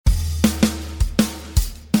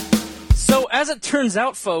So, as it turns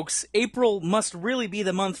out, folks, April must really be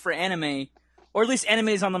the month for anime, or at least anime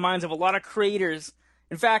is on the minds of a lot of creators.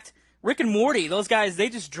 In fact, Rick and Morty, those guys, they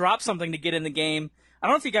just dropped something to get in the game. I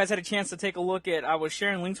don't know if you guys had a chance to take a look at, I was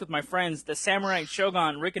sharing links with my friends, the Samurai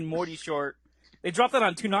Shogun Rick and Morty short. They dropped that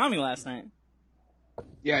on Toonami last night.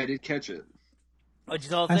 Yeah, I did catch it. What'd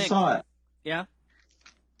you all think? I saw it. Yeah?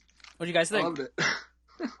 What'd you guys think? I loved it.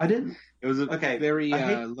 I didn't. It was a very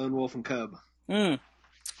hate- Lone Wolf and Cub.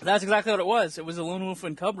 That's exactly what it was. It was a Lone Wolf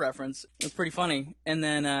and Cub reference. It was pretty funny. And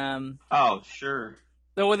then, Oh, sure.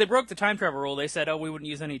 though when they broke the time travel rule, they said, we wouldn't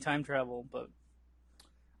use any time travel, but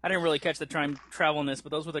I didn't really catch the time travel in this, but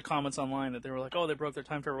those were the comments online that they were like, they broke their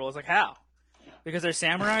time travel rule. I was like, how? Because they're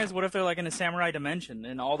samurais? What if they're like in a samurai dimension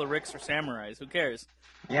and all the Ricks are samurais? Who cares?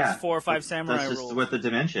 Yeah. There's 4 or 5 samurai That's just rules. what the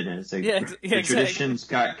dimension is. Yeah, The exactly. traditions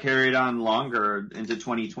got carried on longer into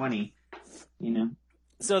 2020,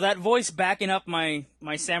 So that voice backing up my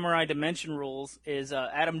samurai dimension rules is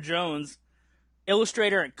Adam Jones,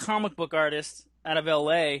 illustrator and comic book artist out of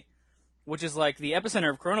L.A., which is like the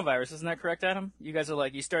epicenter of coronavirus. Isn't that correct, Adam? You guys are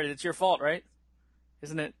like, you started. It's your fault, right?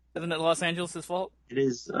 Isn't it Los Angeles' fault? It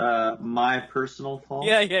is my personal fault.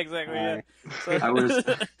 Yeah, exactly. Yeah. So, I was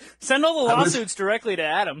send all the lawsuits directly to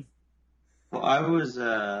Adam. Well, I was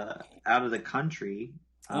out of the country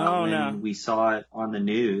when we saw it on the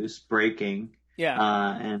news breaking.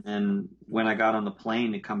 Yeah. And then when I got on the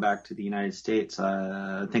plane to come back to the United States,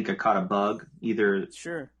 I think I caught a bug, either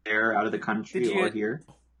there out of the country or here.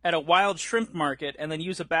 At a wild shrimp market, and then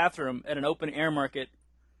use a bathroom at an open air market,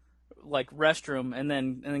 like restroom, and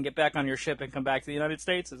then get back on your ship and come back to the United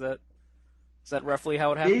States? Is that roughly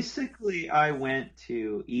how it happened? Basically, I went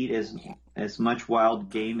to eat as much wild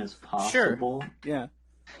game as possible. Sure.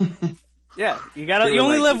 Yeah. Yeah. You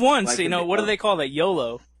only live once. What do they call that?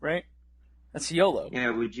 YOLO, right? That's YOLO. Yeah.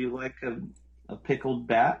 Would you like a pickled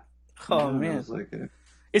bat? Oh man.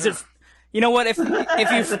 Is it? You know what?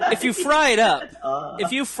 If you fry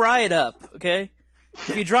it up, okay.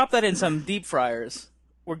 If you drop that in some deep fryers,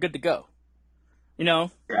 we're good to go.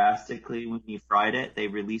 Drastically, when you fried it, they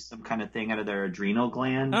release some kind of thing out of their adrenal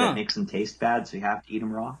gland that makes them taste bad, so you have to eat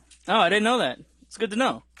them raw. Oh, I didn't know that. It's good to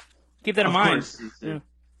know. Keep that in mind. Yeah.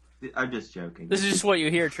 I'm just joking. This is just what you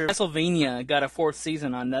hear, true. Castlevania got a 4th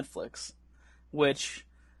season on Netflix, which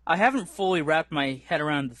I haven't fully wrapped my head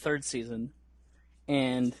around the 3rd season.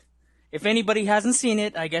 And if anybody hasn't seen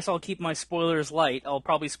it, I guess I'll keep my spoilers light. I'll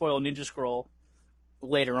probably spoil Ninja Scroll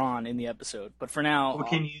later on in the episode. But for now... Well,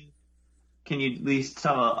 can you at least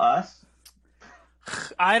tell us?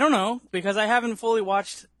 I don't know, because I haven't fully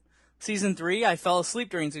watched Season 3. I fell asleep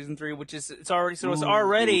during Season 3, it's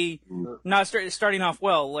already not starting off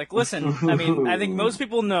well. Like, listen, I mean, I think most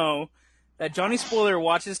people know that Johnny Spoiler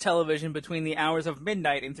watches television between the hours of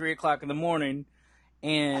midnight and 3 o'clock in the morning,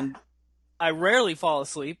 and I rarely fall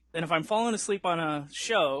asleep. And if I'm falling asleep on a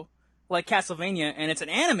show like Castlevania, and it's an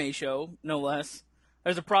anime show, no less,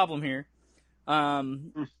 there's a problem here.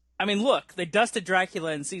 I mean, look, they dusted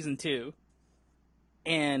Dracula in Season 2,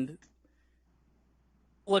 and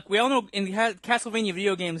look, we all know in the Castlevania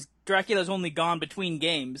video games, Dracula's only gone between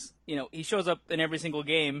games. He shows up in every single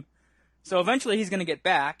game, so eventually he's going to get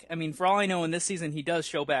back. I mean, for all I know, in this season, he does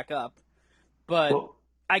show back up, but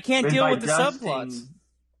I can't deal with the subplots.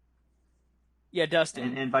 Yeah,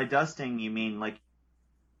 dusting. And by dusting, you mean like...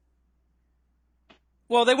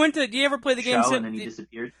 Well, they went to... Do you ever play the game... and then he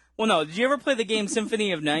disappeared? Well, no. Did you ever play the game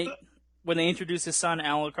Symphony of Night when they introduced his son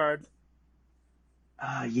Alucard?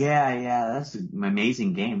 Yeah. That's an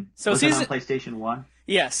amazing game. So was it on PlayStation 1?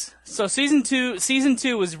 Yes. So Season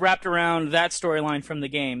 2 was wrapped around that storyline from the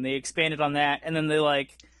game. They expanded on that, and then the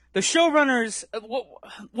showrunners...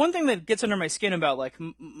 One thing that gets under my skin about,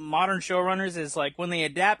 modern showrunners is, when they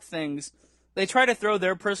adapt things, they try to throw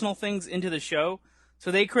their personal things into the show.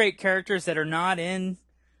 So they create characters that are not in...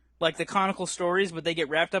 the canonical stories, but they get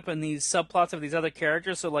wrapped up in these subplots of these other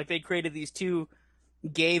characters. So, they created these 2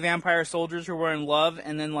 gay vampire soldiers who were in love,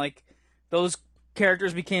 and then, those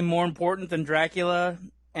characters became more important than Dracula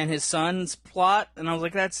and his son's plot. And I was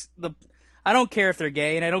like, I don't care if they're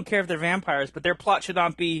gay, and I don't care if they're vampires, but their plot should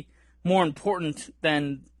not be more important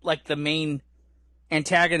than, the main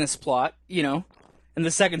antagonist plot, in the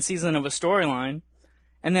 2nd season of a storyline.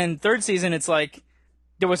 And then 3rd season, it's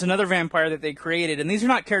there was another vampire that they created, and these are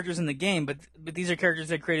not characters in the game, but these are characters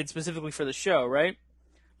they created specifically for the show, right?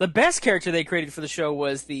 The best character they created for the show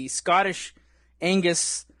was the Scottish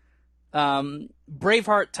Angus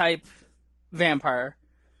Braveheart-type vampire.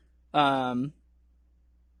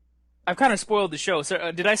 I've kind of spoiled the show.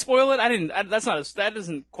 So, did I spoil it? I didn't. That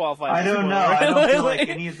doesn't qualify. I don't know. I don't feel like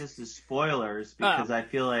any of this is spoilers because I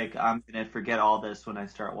feel like I'm gonna forget all this when I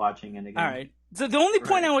start watching it again. All right. So the only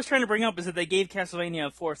point I was trying to bring up is that they gave Castlevania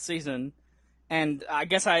a 4th season, and I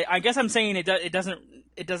guess I'm saying it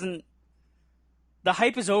doesn't. The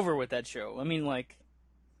hype is over with that show. I mean, like,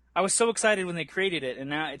 I was so excited when they created it, and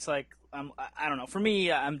now it's like I don't know. For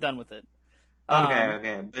me, I'm done with it.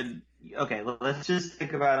 Okay, let's just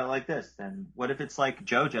think about it like this then. What if it's like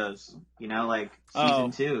JoJo's? You know, like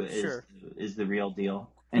season 2 is the real deal.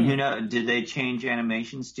 And who knows? Did they change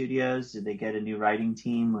animation studios? Did they get a new writing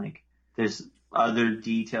team? Like, there's other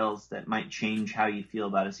details that might change how you feel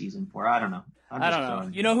about a season 4. I don't know. I don't know.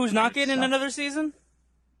 You know who's not getting another season?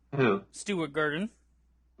 Who? Stuart Gordon.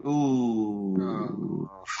 Ooh.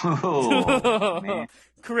 Oh, man.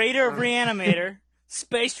 Creator of Reanimator,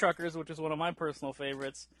 Space Truckers, which is one of my personal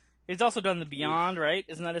favorites. He's also done The Beyond, right?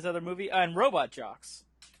 Isn't that his other movie? And Robot Jox.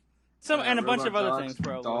 And a bunch of other things,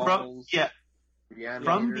 probably.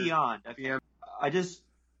 From Beyond. I just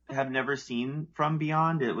have never seen From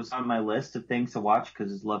Beyond. It was on my list of things to watch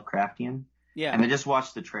because it's Lovecraftian. Yeah. And I just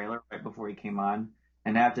watched the trailer right before he came on.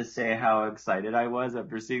 And I have to say how excited I was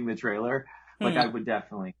after seeing the trailer. Like, I would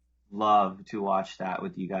definitely love to watch that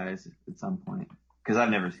with you guys at some point. Because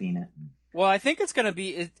I've never seen it. Well, I think it's going to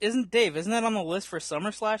be... Isn't that on the list for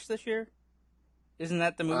Summer Slash this year? Isn't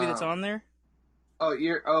that the movie that's on there?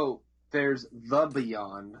 There's The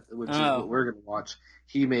Beyond, which is what we're going to watch.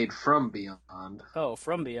 He made From Beyond. Oh,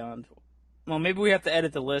 From Beyond. Well, maybe we have to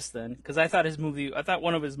edit the list then, because I thought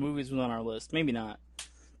one of his movies was on our list. Maybe not.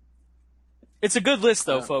 It's a good list,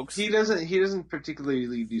 though, folks. He doesn't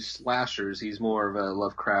particularly do slashers. He's more of a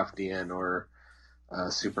Lovecraftian or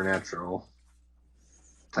supernatural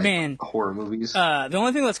type horror movies. The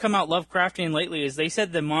only thing that's come out Lovecraftian lately is they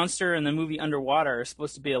said the monster in the movie Underwater is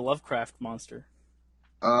supposed to be a Lovecraft monster.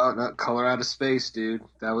 Not Color Out of Space, dude.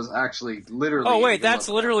 That was actually literally... Oh, wait, that's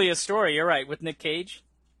literally a story. You're right, with Nick Cage.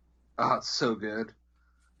 Oh, it's so good.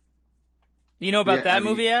 You know about that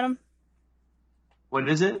movie, Adam? What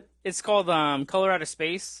is it? It's called Color Out of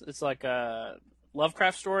Space. It's like a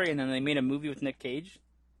Lovecraft story, and then they made a movie with Nick Cage.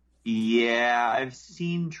 Yeah, I've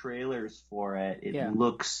seen trailers for it. It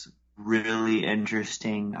looks really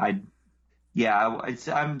interesting. I'm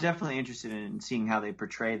definitely interested in seeing how they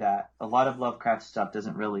portray that. A lot of Lovecraft stuff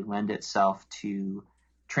doesn't really lend itself to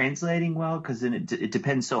translating well because then it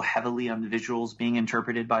depends so heavily on the visuals being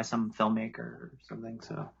interpreted by some filmmaker or something.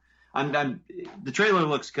 So, the trailer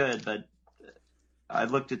looks good, but I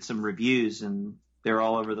looked at some reviews and they're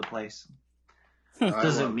all over the place.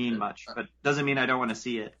 Doesn't mean much, but doesn't mean I don't want to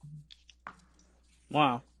see it.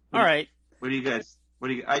 Wow. All right. Maybe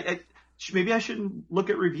I shouldn't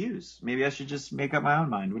look at reviews. Maybe I should just make up my own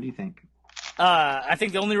mind. What do you think? I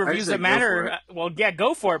think the only reviews that matter. Well, yeah,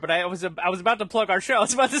 go for it. But I was about to plug our show. I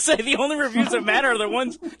was about to say the only reviews that matter are the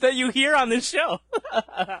ones that you hear on this show.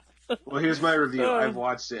 Well, here's my review. I've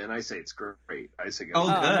watched it and I say it's great. I say go. Oh,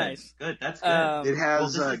 good. Nice. Good. That's good. It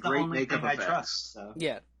has great makeup effects.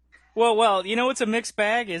 Yeah. Well, you know what's a mixed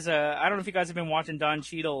bag is I don't know if you guys have been watching Don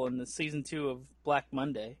Cheadle in the season 2 of Black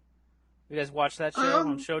Monday. You guys watch that show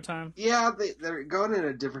on Showtime? Yeah, they're going in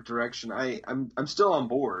a different direction. I'm still on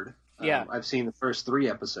board. Yeah, I've seen the first 3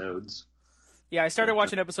 episodes. Yeah, I started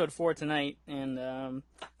watching episode 4 tonight, and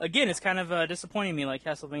again, it's kind of disappointing me like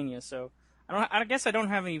Castlevania. So I guess I don't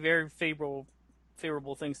have any very favorable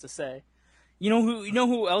things to say. You know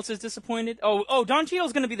who else is disappointed? Oh, Don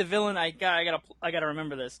Cheadle's going to be the villain. I gotta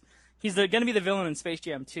remember this. He's going to be the villain in Space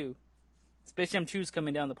Jam 2. Space Jam 2 is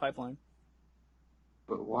coming down the pipeline.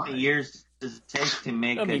 But why? How many years does it take to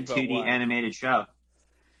make a 2D animated show?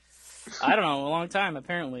 I don't know. A long time,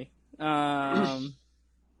 apparently. How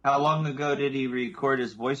long ago did he record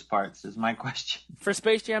his voice parts is my question. For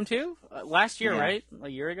Space Jam 2? Last year, right? A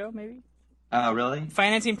year ago, maybe? Oh, really?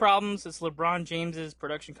 Financing problems. It's LeBron James's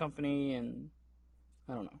production company, and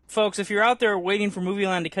I don't know. Folks, if you're out there waiting for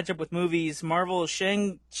Movieland to catch up with movies, Marvel's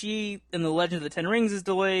Shang-Chi and the Legend of the Ten Rings is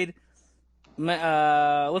delayed.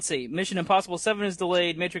 Let's see. Mission Impossible 7 is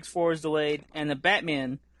delayed. Matrix 4 is delayed. And The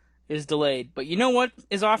Batman is delayed. But you know what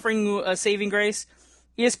is offering a saving grace?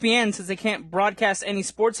 ESPN, since they can't broadcast any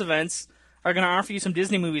sports events, are going to offer you some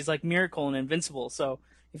Disney movies like Miracle and Invincible. So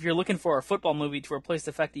if you're looking for a football movie to replace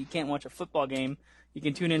the fact that you can't watch a football game, you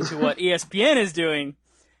can tune into what ESPN is doing.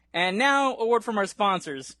 And now, a word from our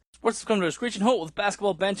sponsors. Sports has come to a screeching halt with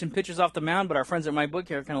basketball bench and pitchers off the mound, but our friends at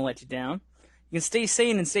MyBookie are going to let you down. You can stay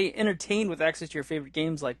sane and stay entertained with access to your favorite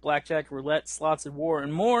games like blackjack, roulette, slots, and war,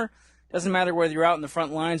 and more. Doesn't matter whether you're out in the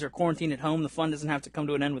front lines or quarantined at home, the fun doesn't have to come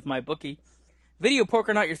to an end with MyBookie. Video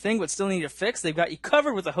poker not your thing but still need a fix? They've got you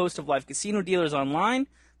covered with a host of live casino dealers online.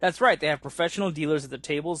 That's right, they have professional dealers at their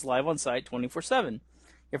tables live on site 24/7.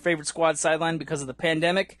 Your favorite squad sidelined because of the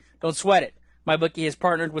pandemic? Don't sweat it. MyBookie has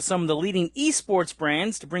partnered with some of the leading esports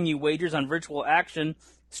brands to bring you wagers on virtual action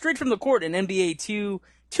straight from the court in NBA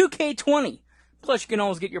 2K20. Plus, you can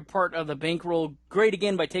always get your part of the bankroll great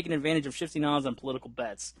again by taking advantage of shifting odds on political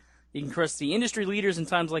bets. You can trust the industry leaders in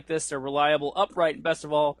times like this. They're reliable, upright, and best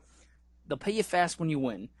of all, they'll pay you fast when you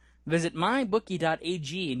win. Visit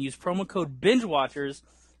mybookie.ag and use promo code BingeWatchers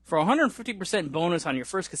for a 150% bonus on your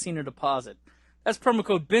first casino deposit. That's promo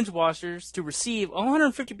code BingeWatchers to receive a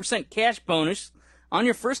 150% cash bonus on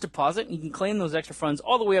your first deposit, and you can claim those extra funds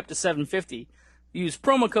all the way up to $750. Use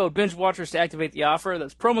promo code BingeWatchers to activate the offer.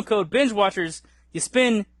 That's promo code BingeWatchers. You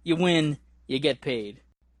spin, you win, you get paid.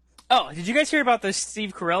 Oh, did you guys hear about the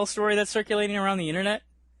Steve Carell story that's circulating around the internet?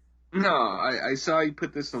 No, I saw you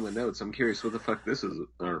put this on the notes. I'm curious what the fuck this is,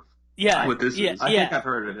 or Yeah, what this is. I think I've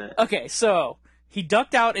heard of it. Okay, so he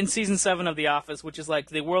ducked out in season 7 of The Office, which is like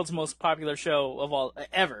the world's most popular show of all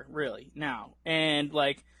ever, really now. And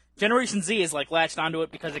like Generation Z is like latched onto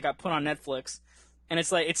it because it got put on Netflix, and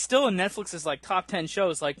it's like it's still in Netflix's like top 10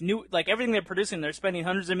 shows. Like everything they're producing, they're spending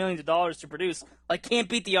hundreds of millions of dollars to produce. Like can't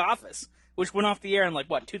beat The Office, which went off the air in like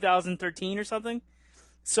what 2013 or something.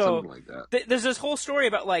 So Something like that. there's this whole story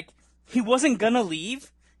about like he wasn't gonna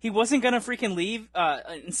leave. He wasn't gonna freaking leave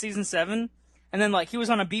in season 7, and then like he was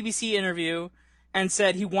on a BBC interview and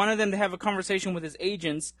said he wanted them to have a conversation with his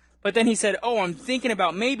agents, but then he said, "Oh, I'm thinking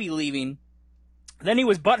about maybe leaving." Then he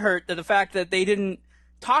was butthurt at the fact that they didn't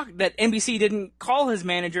talk, that NBC didn't call his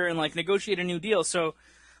manager and like negotiate a new deal. So,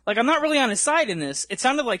 like, I'm not really on his side in this. It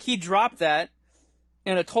sounded like he dropped that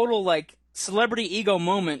in a total like celebrity ego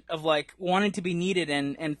moment of like wanting to be needed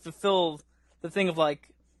and fulfill the thing of like,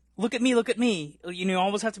 look at me, look at me. You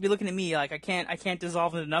always have to be looking at me. Like I can't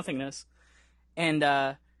dissolve into nothingness. And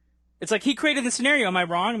it's like he created the scenario. Am I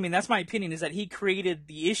wrong? I mean, that's my opinion. Is that he created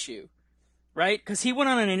the issue, right? Because he went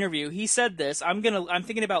on an interview. He said this. I'm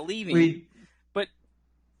thinking about leaving. But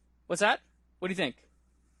what's that? What do you think?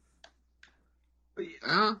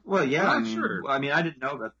 Well, yeah. I'm not sure. I mean, I didn't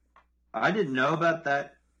know about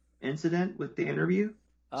that incident with the interview.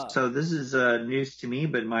 So this is news to me.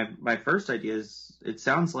 But my first idea is it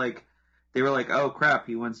sounds like they were like, oh crap,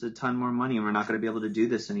 he wants a ton more money and we're not going to be able to do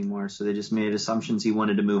this anymore. So they just made assumptions he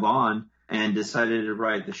wanted to move on and decided to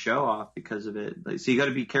write the show off because of it. So you got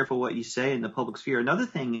to be careful what you say in the public sphere. Another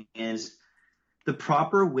thing is the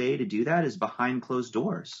proper way to do that is behind closed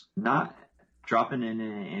doors, not dropping in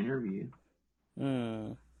an interview.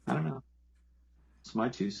 I don't know. It's my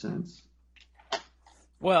 2 cents.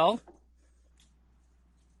 Well,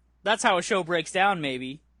 that's how a show breaks down,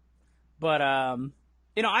 maybe. But,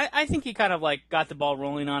 I think he kind of, like, got the ball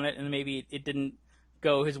rolling on it, and maybe it didn't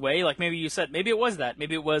go his way. Like, maybe you said, maybe it was that.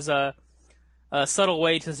 Maybe it was a subtle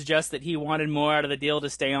way to suggest that he wanted more out of the deal to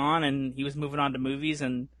stay on, and he was moving on to movies,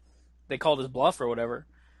 and they called his bluff or whatever.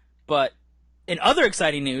 But in other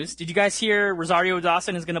exciting news, did you guys hear Rosario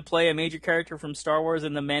Dawson is going to play a major character from Star Wars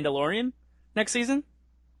in The Mandalorian next season?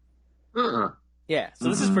 Yeah, so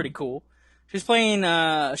this is pretty cool. She's playing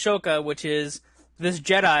Ahsoka, which is this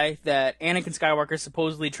Jedi that Anakin Skywalker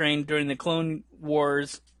supposedly trained during the Clone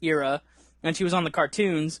Wars era, and she was on the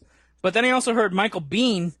cartoons. But then I also heard Michael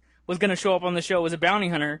Biehn was going to show up on the show as a bounty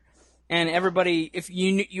hunter, and everybody, if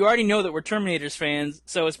you already know that we're Terminators fans,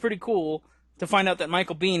 so it's pretty cool to find out that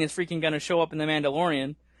Michael Biehn is freaking going to show up in The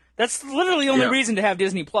Mandalorian. That's literally the only reason to have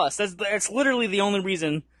Disney Plus. That's literally the only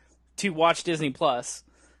reason to watch Disney Plus.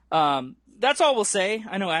 That's all we'll say.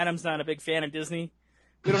 I know Adam's not a big fan of Disney.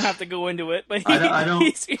 We don't have to go into it, but I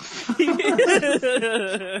don't.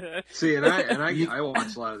 See, and I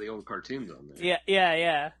watch a lot of the old cartoons on there.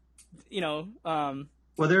 Yeah.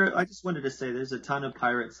 Well, I just wanted to say there's a ton of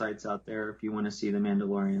pirate sites out there if you want to see The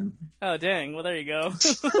Mandalorian. Oh, dang. Well, there you go.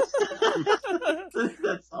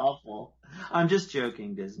 That's awful. I'm just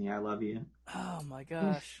joking, Disney. I love you. Oh, my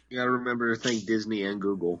gosh. You gotta remember to thank Disney and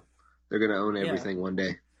Google. They're gonna own everything one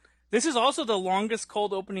day. This is also the longest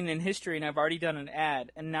cold opening in history, and I've already done an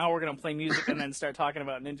ad, and now we're going to play music and then start talking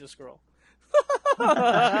about Ninja Scroll.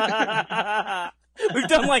 We've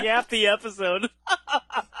done like half the episode.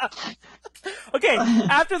 Okay,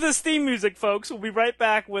 after this theme music, folks, we'll be right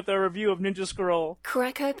back with a review of Ninja Scroll.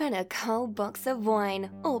 Crack open a cold box of wine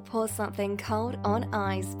or pour something cold on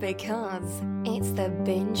ice because it's the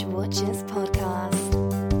Binge Watchers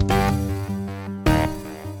Podcast.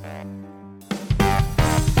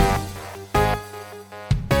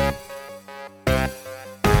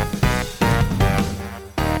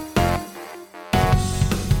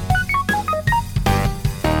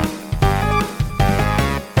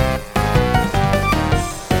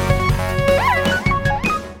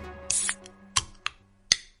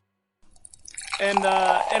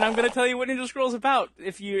 and I'm going to tell you what Ninja Scroll's about.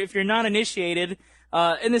 If you're not initiated,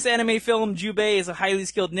 in this anime film, Jubei is a highly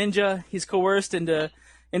skilled ninja. He's coerced into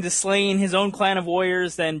slaying his own clan of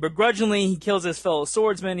warriors. Then begrudgingly, he kills his fellow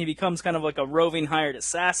swordsman. He becomes kind of like a roving hired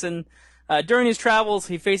assassin. During his travels,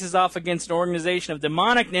 he faces off against an organization of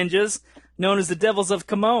demonic ninjas known as the Devils of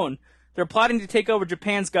Kamon. They're plotting to take over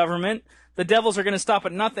Japan's government. The Devils are going to stop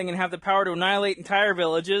at nothing and have the power to annihilate entire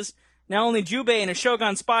villages. Now only Jubei and a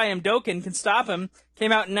Shogun spy, Mdoken, can stop him.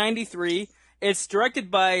 Came out in 93. It's directed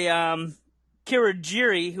by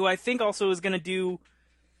Kirigiri, who I think also is going to do...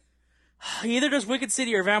 He either does Wicked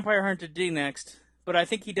City or Vampire Hunter D next. But I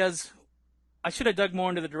think he does... I should have dug more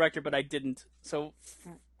into the director, but I didn't. So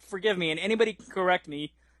forgive me, and anybody can correct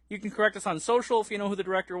me. You can correct us on social if you know who the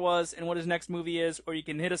director was and what his next movie is, or you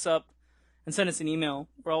can hit us up and send us an email.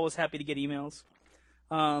 We're always happy to get emails.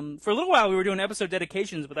 For a little while, we were doing episode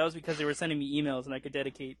dedications, but that was because they were sending me emails and I could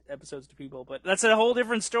dedicate episodes to people. But that's a whole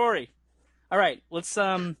different story. All right, let's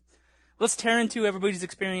tear into everybody's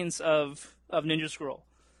experience of Ninja Scroll.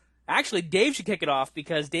 Actually, Dave should kick it off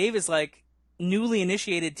because Dave is like newly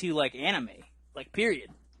initiated to like anime, like period.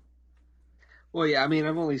 Well, yeah, I mean,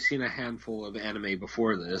 I've only seen a handful of anime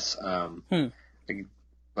before this,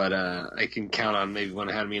 but I can count on maybe one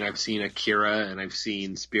hand. I mean, I've seen Akira and I've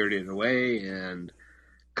seen Spirited Away and a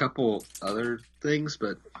couple other things,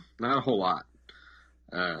 but not a whole lot.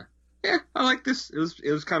 Yeah, I like this.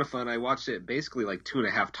 It was kind of fun. I watched it basically like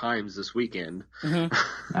 2.5 times this weekend.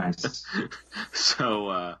 Mm-hmm. Nice.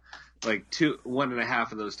 So, like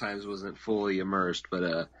 1.5 of those times wasn't fully immersed,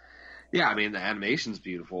 but yeah, I mean the animation's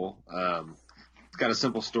beautiful. It's got a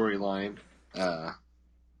simple storyline.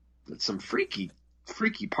 It's some freaky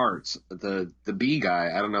parts. The bee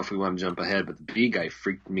guy. I don't know if we want to jump ahead, but the bee guy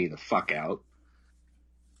freaked me the fuck out.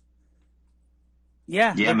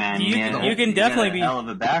 Yeah, man. You can definitely be hell of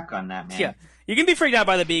a back on that, man. Yeah, you can be freaked out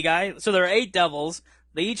by the bee guy. So there are 8 devils.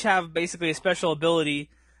 They each have basically a special ability.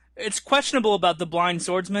 It's questionable about the blind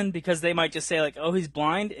swordsman because they might just say like, "Oh, he's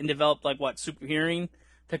blind," and develop like super hearing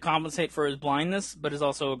to compensate for his blindness, but is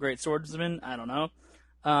also a great swordsman. I don't know.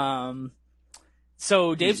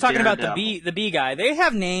 So Dave's talking about the bee guy. They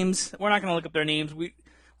have names. We're not going to look up their names.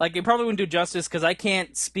 It probably wouldn't do justice because I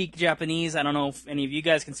can't speak Japanese. I don't know if any of you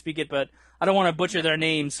guys can speak it, but I don't want to butcher their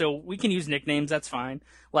names, so we can use nicknames. That's fine.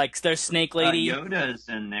 Like there's Snake Lady. Yoda's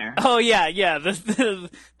in there. Oh yeah.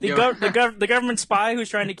 The government spy who's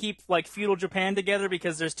trying to keep like feudal Japan together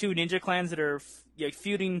because there's 2 ninja clans that are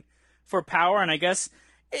feuding for power, and I guess.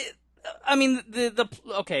 It's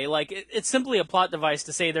simply a plot device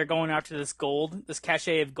to say they're going after this gold, this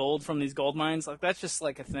cachet of gold from these gold mines. Like that's just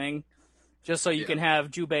like a thing, just so you can have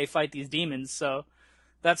Jubei fight these demons. So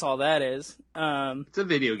that's all that is. It's a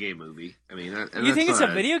video game movie. I mean, you think it's a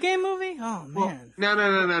video game movie? Oh man.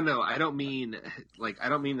 Well, no. I don't mean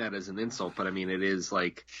that as an insult, but I mean it is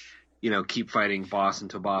like, keep fighting boss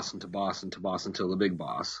until boss until boss until boss until the big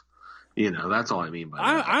boss. That's all I mean by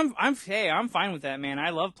that. I'm fine with that, man. I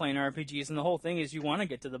love playing RPGs, and the whole thing is you want to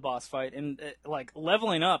get to the boss fight and like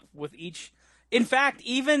leveling up with each. In fact,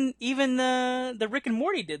 even the Rick and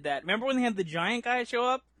Morty did that. Remember when they had the giant guy show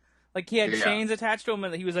up? Like he had chains attached to him,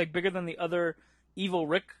 and he was like bigger than the other evil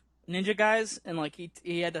Rick ninja guys, and like he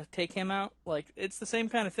had to take him out. Like it's the same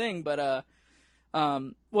kind of thing, but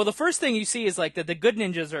well, the first thing you see is like that the good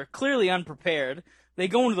ninjas are clearly unprepared. They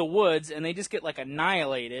go into the woods and they just get like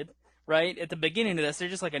annihilated. Right at the beginning of this, they're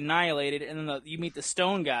just like annihilated, and then you meet the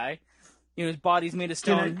stone guy. His body's made of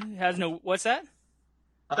stone. Has no. What's that?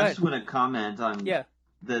 I just want to comment on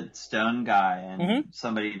the stone guy and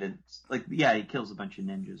somebody that's like, he kills a bunch of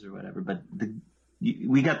ninjas or whatever. But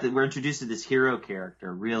we're introduced to this hero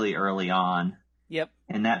character really early on. Yep.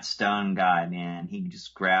 And that stone guy, man, he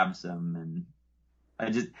just grabs them, and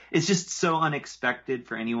it's just so unexpected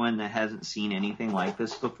for anyone that hasn't seen anything like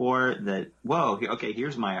this before. That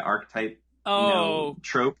here's my archetype,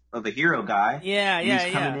 trope of a hero guy.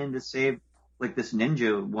 He's coming in to save like this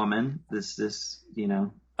ninja woman. She's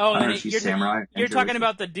samurai. You're talking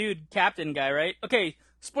about the dude captain guy, right? Okay.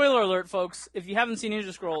 Spoiler alert, folks. If you haven't seen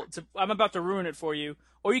Ninja Scroll, I'm about to ruin it for you.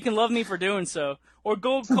 Or you can love me for doing so. Or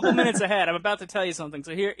go a couple minutes ahead. I'm about to tell you something.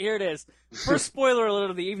 So here it is. First spoiler alert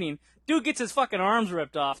of the evening. Dude gets his fucking arms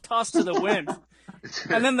ripped off, tossed to the wind.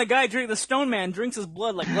 And then the stone man drinks his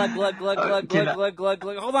blood like glug, glug, glug, glug, glug, glug, glug,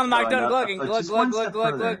 glug. Hold on, I'm not done glugging. Glug, glug, glug,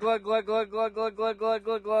 glug, glug, glug, glug, glug, glug, glug, glug, glug,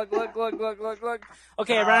 glug, glug, glug, glug, glug, glug, glug.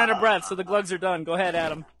 Okay, I ran out of breath, so the glugs are done. Go ahead,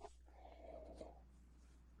 Adam.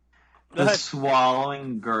 The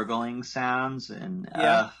swallowing, gurgling sounds, and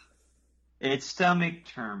it's stomach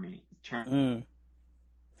turning.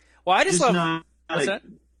 Well, I just love. Not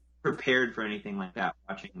prepared for anything like that.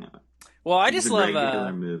 Watching it. Well, I just the love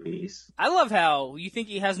regular movies. I love how you think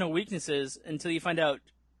he has no weaknesses until you find out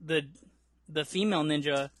the female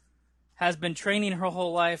ninja has been training her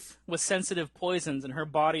whole life with sensitive poisons, and her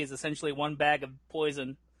body is essentially one bag of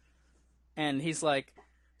poison. And he's like,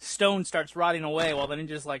 Stone starts rotting away while the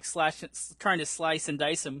ninja's like trying to slice and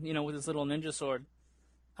dice him, with his little ninja sword.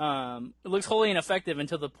 It looks wholly ineffective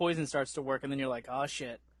until the poison starts to work, and then you're like, oh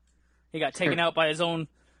shit, he got taken out by his own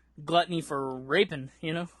gluttony for raping,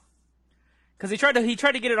 Because he tried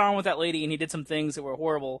to get it on with that lady, and he did some things that were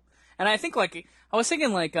horrible. And I think I was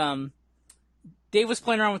thinking Dave was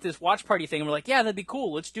playing around with this watch party thing, and we're like, yeah, that'd be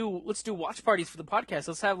cool. Let's do watch parties for the podcast.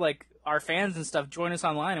 Let's have our fans and stuff join us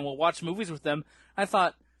online, and we'll watch movies with them. I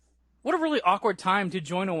thought, what a really awkward time to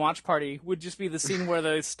join a watch party would just be the scene where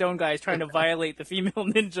the Stone guy is trying to violate the female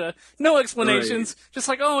ninja. No explanations. Right. Just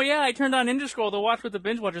like, oh yeah, I turned on Ninja Scroll to watch with the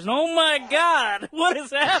binge watchers. And, oh my god, what is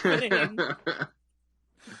happening?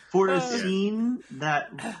 For a scene that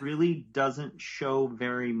really doesn't show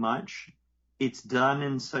very much, it's done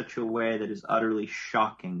in such a way that is utterly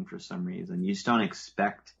shocking for some reason. You just don't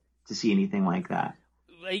expect to see anything like that.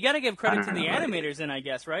 You got to give credit to the animators, then, I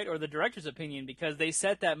guess, right? Or the director's opinion, because they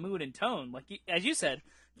set that mood and tone. As you said,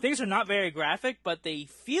 things are not very graphic, but they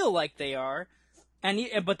feel like they are.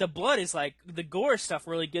 But the blood is the gore stuff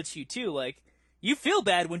really gets you too. You feel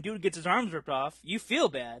bad when dude gets his arms ripped off. You feel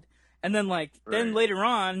bad, and then then later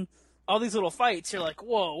on, all these little fights, you're like,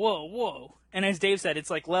 whoa, whoa, whoa. And as Dave said,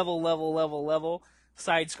 it's like level,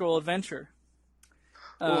 side scroll adventure.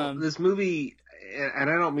 Well, this movie. And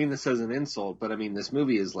I don't mean this as an insult, but I mean this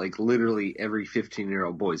movie is literally every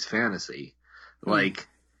 15-year-old boy's fantasy.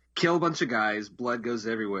 Kill a bunch of guys, blood goes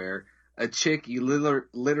everywhere. A chick, you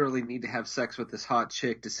literally need to have sex with this hot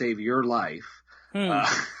chick to save your life. You're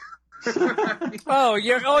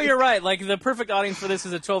right. The perfect audience for this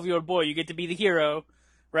is a 12-year-old boy. You get to be the hero,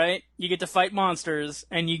 right? You get to fight monsters,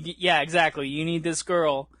 and exactly. You need this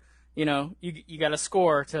girl. You got to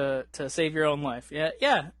score to save your own life.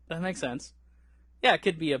 Yeah, that makes sense. Yeah, it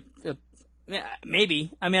could be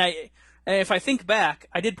maybe. I mean, if I think back,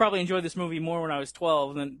 I did probably enjoy this movie more when I was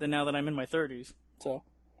 12 than now that I'm in my 30s. So,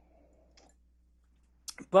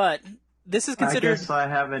 but this is considered. I guess I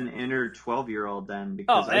have an inner 12-year-old then,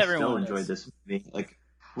 because I still enjoyed this movie immensely.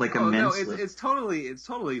 No, it's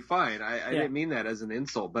totally fine. I didn't mean that as an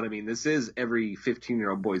insult, but I mean this is every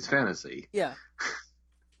 15-year-old boy's fantasy. Yeah.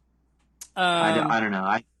 I don't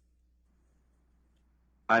know.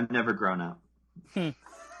 I've never grown up.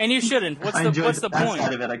 And you shouldn't. What's the point?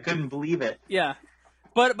 Side of it. I couldn't believe it. Yeah,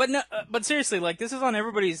 but seriously, this is on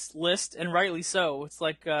everybody's list, and rightly so. It's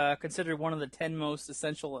considered one of the 10 most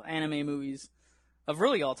essential anime movies of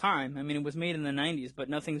really all time. I mean, it was made in the 90s, but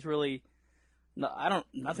nothing's really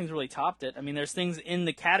topped it. I mean, there's things in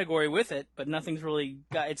the category with it, but nothing's really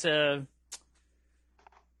got. It's a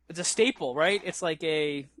staple, right? It's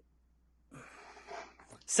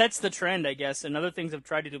sets the trend, I guess, and other things have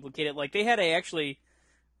tried to duplicate it. They had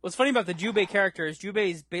what's funny about the Jubei character is Jubei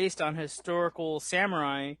is based on historical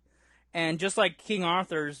samurai, and just like King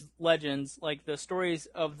Arthur's legends, the stories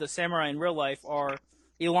of the samurai in real life are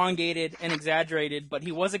elongated and exaggerated, but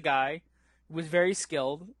he was a guy who was very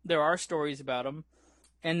skilled. There are stories about him,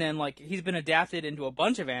 and then he's been adapted into a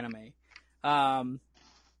bunch of anime,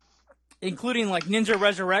 including Ninja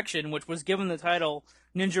Resurrection, which was given the title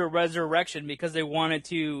Ninja Resurrection because they wanted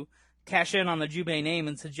to cash in on the Jubei name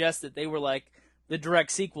and suggest that they were the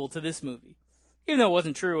direct sequel to this movie, even though it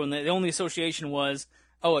wasn't true, and the only association was,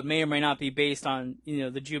 it may or may not be based on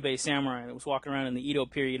the Jubei samurai that was walking around in the Edo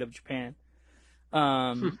period of Japan.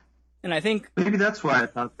 And I think maybe that's why I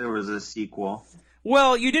thought there was a sequel.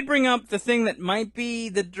 Well, you did bring up the thing that might be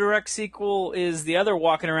the direct sequel is the other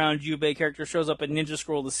walking around Jubei character shows up in Ninja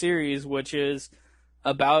Scroll the series, which is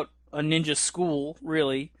about a ninja school,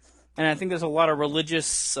 really. And I think there's a lot of religious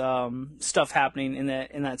stuff happening in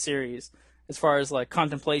that series, as far as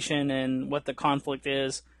contemplation and what the conflict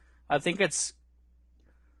is. I think it's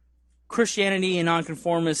Christianity and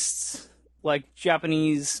nonconformists,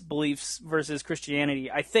 Japanese beliefs versus Christianity.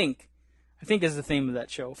 I think is the theme of that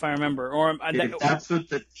show, if I remember. Or if that's what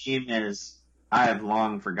the theme is, I have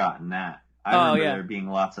long forgotten that. I remember there being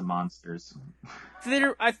lots of monsters.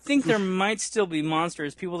 I think there might still be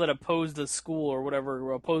monsters. People that oppose the school or whatever,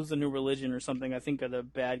 or oppose the new religion or something, I think are the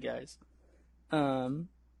bad guys. Or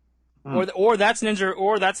that's Ninja,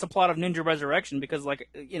 or that's the plot of Ninja Resurrection, because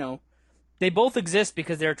they both exist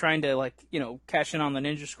because they're trying to cash in on the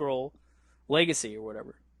Ninja Scroll legacy or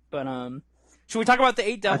whatever. But should we talk about the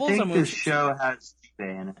Eight Devils? I think this show has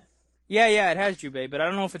Jubei in it. Yeah, it has Jubei, but I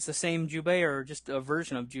don't know if it's the same Jubei or just a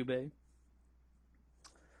version of Jubei.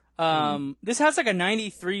 This has like a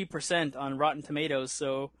 93% on Rotten Tomatoes,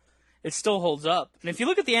 so it still holds up. And if you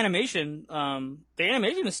look at the animation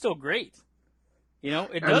is still great. You know,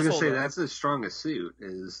 it does. I was gonna hold say up. that's his strongest suit.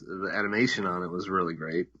 Is the animation on it was really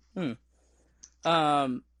great. Do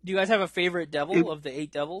you guys have a favorite devil of the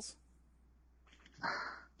 8 devils?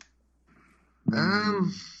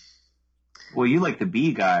 Well, you like the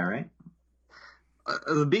bee guy, right?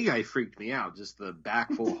 The bee guy freaked me out. Just the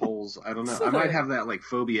back full of holes. I don't know. I might have that like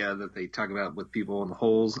phobia that they talk about with people in the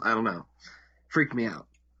holes. I don't know. Freaked me out.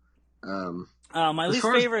 My least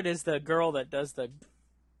favorite is the girl that does the.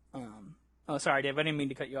 Oh, sorry, Dave. I didn't mean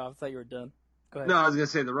to cut you off. I thought you were done. Go ahead. No, I was gonna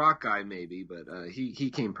say the rock guy maybe, but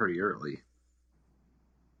he came pretty early.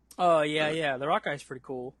 Oh yeah. The rock guy's pretty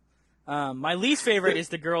cool. My least favorite is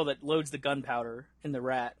the girl that loads the gunpowder in the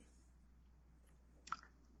rat.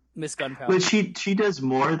 Miss Gunpowder. But she does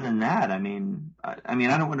more than that. I mean, I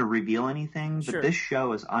don't want to reveal anything, but Sure. This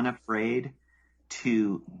show is unafraid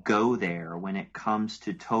to go there when it comes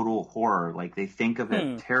to total horror. Like, they think of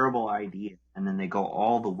a terrible idea and then they go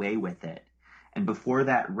all the way with it. And before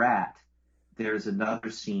that rat, there's another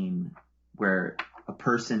scene where a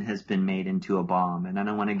person has been made into a bomb. And I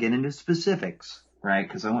don't want to get into specifics, right?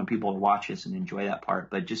 Because I want people to watch this and enjoy that part.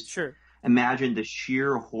 But just imagine the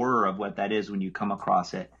sheer horror of what that is when you come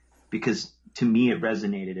across it. Because to me, it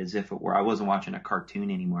resonated as if it were, I wasn't watching a cartoon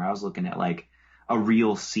anymore. I was looking at like a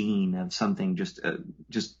real scene of something.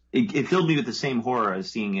 It filled me with the same horror as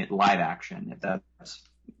seeing it live action, if that's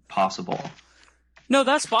possible. No,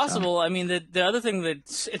 that's possible. I mean, the other thing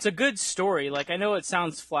it's a good story. Like, I know it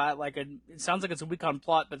sounds flat, it sounds like it's weak on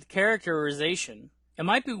plot, but the characterization, it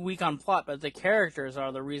might be weak on plot, but the characters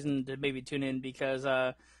are the reason to maybe tune in, because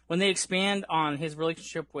when they expand on his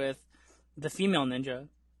relationship with the female ninja,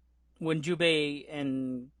 when Jubei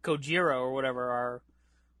and Kojiro or whatever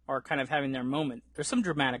are kind of having their moment, there's some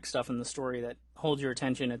dramatic stuff in the story that holds your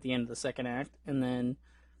attention at the end of the second act, and then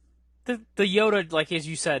the Yoda, like as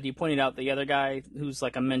you said, you pointed out the other guy who's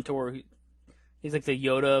like a mentor. He's like the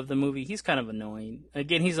Yoda of the movie. He's kind of annoying.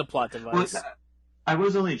 Again, he's a plot device. Well, I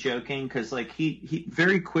was only joking because like he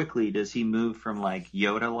very quickly does he move from like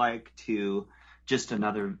Yoda-like to just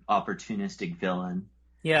another opportunistic villain.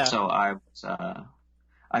 Yeah. So I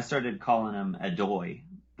started calling him Adoy,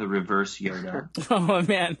 the reverse Yoda. Oh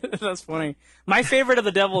man, that's funny. My favorite of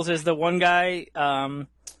the devils is the one guy.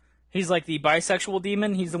 He's like the bisexual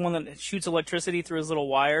demon. He's the one that shoots electricity through his little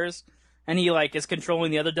wires, and he like is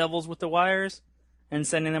controlling the other devils with the wires and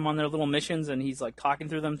sending them on their little missions, and he's like talking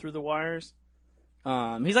through them through the wires.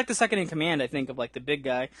 He's like the second in command, I think, of like the big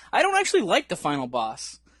guy. I don't actually like the final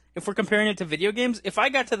boss. If we're comparing it to video games, if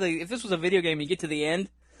this was a video game, you get to the end,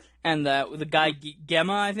 and the guy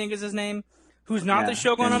Gemma, I think is his name, who's not the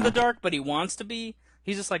Shogun of the Dark, but he wants to be.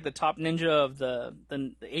 He's just like the top ninja of the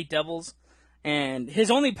 8 devils. And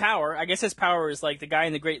his only power, I guess his power is like the guy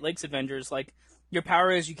in the Great Lakes Avengers, like, your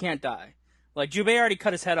power is you can't die. Like, Jubei already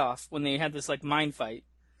cut his head off when they had this, like, mind fight.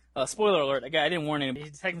 Spoiler alert, I didn't warn him.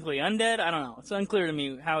 He's technically undead? I don't know. It's unclear to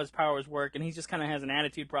me how his powers work, and he just kind of has an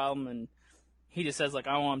attitude problem, and he just says, like,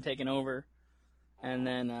 I want him taken over. And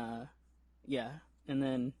then, and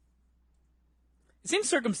then it seems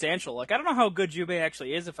circumstantial. Like, I don't know how good Jubei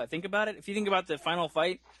actually is if I think about it. If you think about the final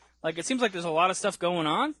fight, like, it seems like there's a lot of stuff going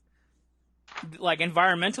on, like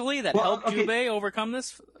environmentally, that helped Jubei overcome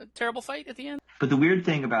this terrible fight at the end. But the weird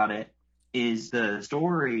thing about it is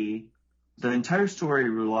the entire story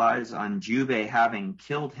relies on Jubei having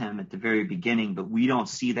killed him at the very beginning, but we don't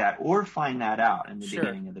see that or find that out in the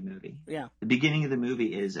beginning of the movie. Yeah. The beginning of the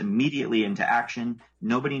movie is immediately into action.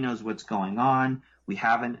 Nobody knows what's going on. We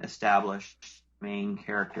haven't established main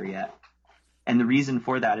character yet. And the reason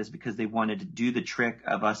for that is because they wanted to do the trick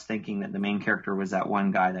of us thinking that the main character was that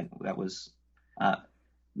one guy that was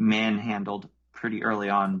manhandled pretty early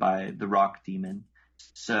on by the rock demon.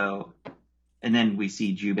 So, and then we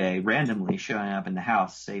see Jubei randomly showing up in the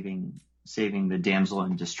house, saving the damsel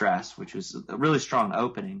in distress, which was a really strong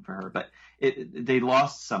opening for her. But they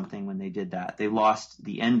lost something when they did that. They lost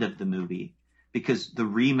the end of the movie because the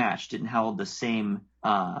rematch didn't hold the same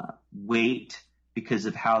weight because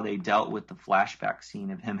of how they dealt with the flashback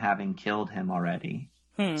scene of him having killed him already.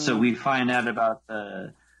 So we find out about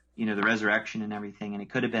the resurrection and everything, and it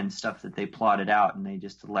could have been stuff that they plotted out and they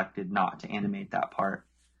just elected not to animate that part,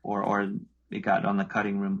 or it got on the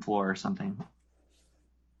cutting room floor or something.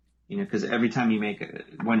 Because every time you make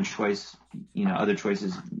one choice, other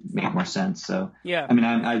choices make more sense. So yeah, I mean,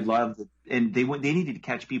 I love that, and they needed to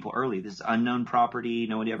catch people early. This is unknown property,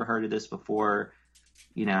 nobody ever heard of this before,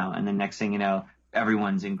 and then next thing you know,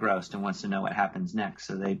 everyone's engrossed and wants to know what happens next.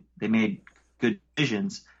 So they made good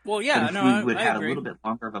visions. Well, yeah, but if no, we would I have agree. a little bit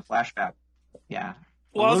longer of a flashback. Yeah.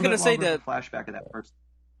 Well, I was going to say that that flashback of that person.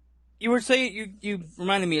 you were saying you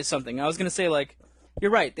reminded me of something. I was going to say, like, you're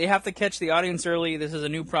right. They have to catch the audience early. This is a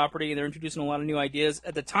new property. They're introducing a lot of new ideas.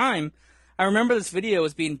 At the time, I remember this video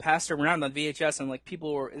was being passed around on VHS, and like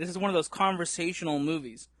people were. This is one of those conversational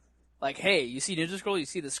movies. Like, hey, you see Ninja Scroll? You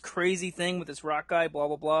see this crazy thing with this rock guy? Blah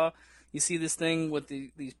blah blah. You see this thing with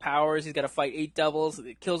these powers? He's got to fight 8 devils.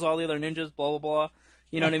 It kills all the other ninjas. Blah blah blah.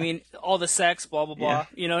 You know what I mean? All the sex, blah blah blah.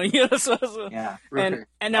 Yeah. You know. So, Yeah. and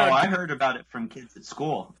now, I heard about it from kids at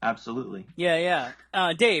school. Absolutely. yeah.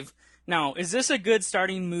 Dave, now is this a good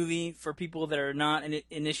starting movie for people that are not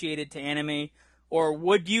initiated to anime, or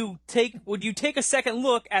would you take a second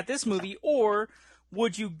look at this movie, or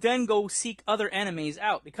would you then go seek other animes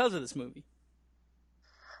out because of this movie?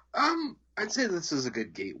 I'd say this is a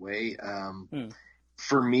good gateway.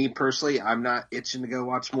 For me personally, I'm not itching to go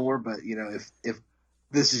watch more, but if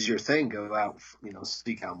this is your thing, go out,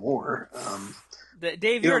 seek out more.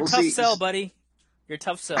 Dave, you're a tough sell, buddy. You're a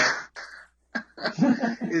tough sell.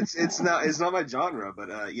 It's not my genre, but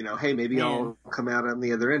hey, maybe I'll come out on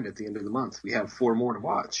the other end at the end of the month. We have 4 more to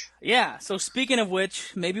watch. Yeah. So speaking of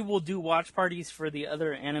which, maybe we'll do watch parties for the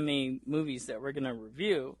other anime movies that we're gonna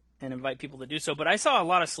review and invite people to do so. But I saw a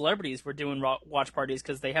lot of celebrities were doing watch parties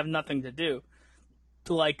because they have nothing to do.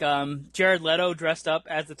 Like Jared Leto dressed up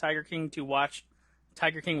as the Tiger King to watch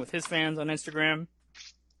Tiger King with his fans on Instagram.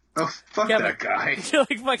 Oh, fuck that guy.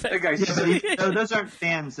 Like, fuck that guy. No, those aren't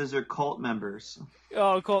fans. Those are cult members.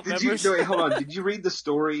 Oh, cult members. Wait, hold on. Did you read the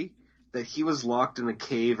story that he was locked in a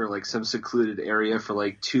cave or like some secluded area for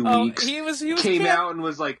like 2 weeks? He was came out and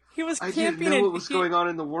was like, he was I camping. didn't know what was going on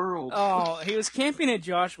in the world. Oh, he was camping at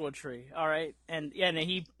Joshua Tree. All right, and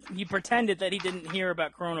he pretended that he didn't hear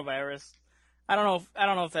about coronavirus. I don't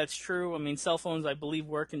know if that's true. I mean, cell phones, I believe,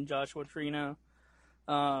 work in Joshua Tree now.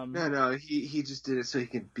 No, he just did it so he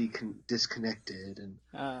could be disconnected. And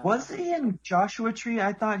was he in Joshua Tree?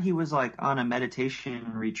 I thought he was like on a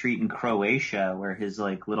meditation retreat in Croatia, where his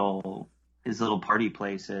little party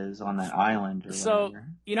place is on that island. Or so whatever.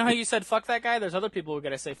 You know how you said fuck that guy? There's other people who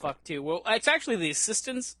gotta say fuck too. Well, it's actually the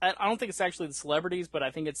assistants. I don't think it's actually the celebrities, but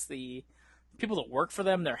I think it's the people that work for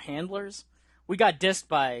them. Their handlers. We got dissed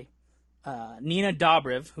by Nina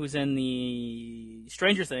Dobrev, who's in the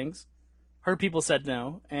Stranger Things. Her people said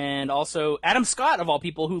no. And also Adam Scott, of all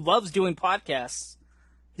people, who loves doing podcasts.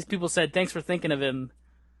 His people said, thanks for thinking of him.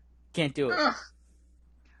 Can't do it.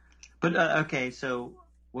 But, okay, so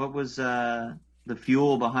what was the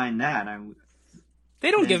fuel behind that? They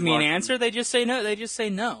don't give me an answer. They just say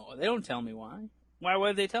no. They don't tell me why. Why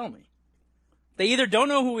would they tell me? They either don't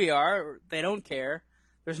know who we are, or they don't care.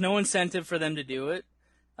 There's no incentive for them to do it.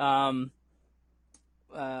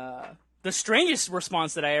 The strangest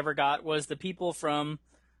response that I ever got was the people from...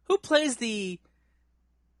 Who plays the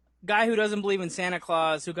guy who doesn't believe in Santa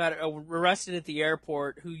Claus, who got arrested at the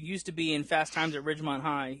airport, who used to be in Fast Times at Ridgemont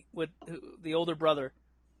High, with the older brother?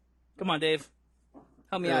 Come on, Dave.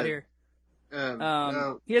 Help me out here.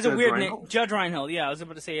 He has a weird name. Judge Reinhold. Yeah, I was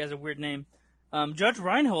about to say he has a weird name. Judge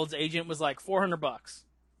Reinhold's agent was like $400.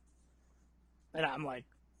 And I'm like,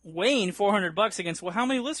 weighing $400 against, well, how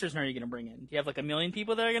many listeners are you going to bring in? Do you have like 1 million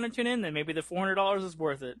people that are going to tune in? Then maybe the $400 is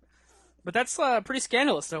worth it. But that's pretty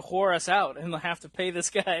scandalous to whore us out and have to pay this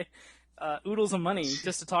guy oodles of money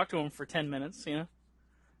just to talk to him for 10 minutes, you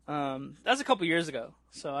know? That was a couple years ago,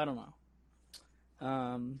 so I don't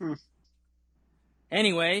know.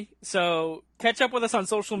 Anyway, so catch up with us on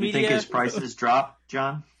social media. You think his prices dropped,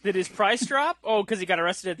 John? Did his price drop? Oh, because he got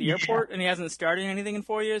arrested at the airport and he hasn't started anything in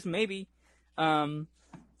 4 years? Maybe.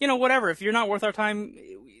 You know, whatever. If you're not worth our time,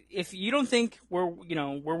 if you don't think we're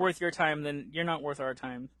worth your time, then you're not worth our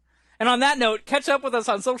time. And on that note, catch up with us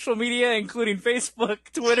on social media, including Facebook,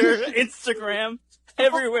 Twitter, Instagram,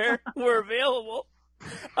 everywhere. We're available.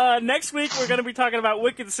 Next week, we're going to be talking about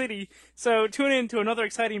Wicked City. So tune in to another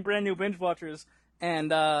exciting brand new Binge Watchers. And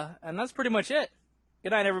that's pretty much it.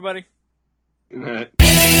 Good night, everybody. Good night.